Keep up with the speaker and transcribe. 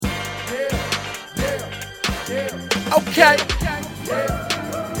Okay.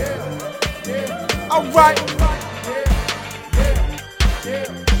 Alright.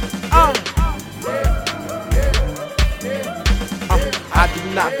 I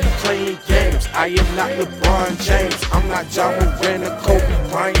do not be playing games. I am not LeBron James. I'm not John Moran or Kobe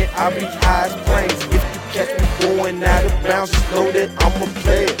Bryant. I be high as planes. If you catch me going out of bounds, just know that I'm a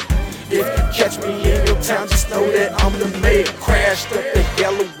player. If you catch me in your town, just know that I'm the mayor. Crashed up the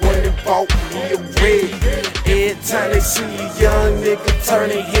yellow one and bought me a red. Every time they see a young nigga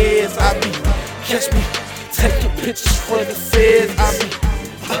turning heads, I be catch me taking pictures for the feds. I be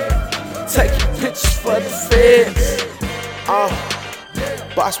taking pictures for the feds.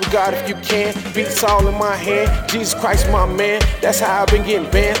 Box with God if you can, beats all in my hand. Jesus Christ my man, that's how I been getting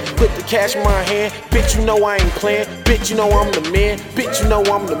banned. Put the cash in my hand, bitch you know I ain't playing. Bitch you know I'm the man, bitch you know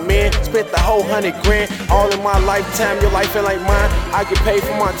I'm the man. Spent the whole 100 grand, all in my lifetime. Your life ain't like mine, I get paid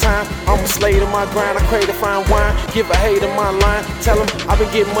for my time. I'm a slave to my grind, I crave to find wine. Give a hater my line, tell him I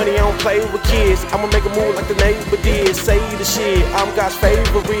been getting money, I don't play with kids. I'ma make a move like the neighbor did, say the shit. I'm God's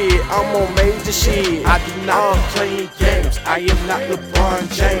favorite, I'm on major shit. I do not be playing games, I am not LeBron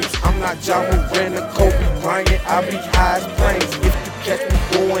James. I'm not John Moran or Kobe Bryant. I be high as planes. If you catch me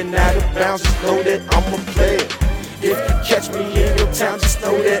going out of bounds, just know that I'm a player. If you catch me in your town, just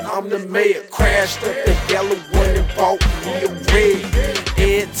know that I'm the mayor. Crashed up the yellow one and bought me a red.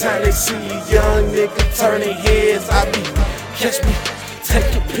 Every time they see a young nigga turning heads, I be catch me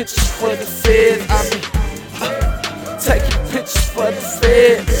taking pictures for the feds. I be taking pictures for the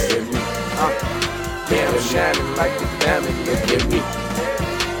feds. Damn, shining like the diamond, look at me.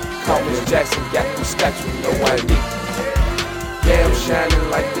 Thomas Jackson got me stacks with no ID. Damn, shining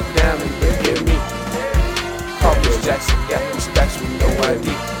like the diamond, look at me. Thomas Jackson got me stacks with no ID.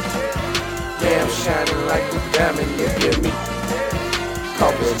 Damn, shining like the diamond, look at me.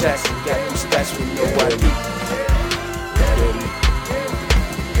 Thomas Jackson got me stacks with no ID.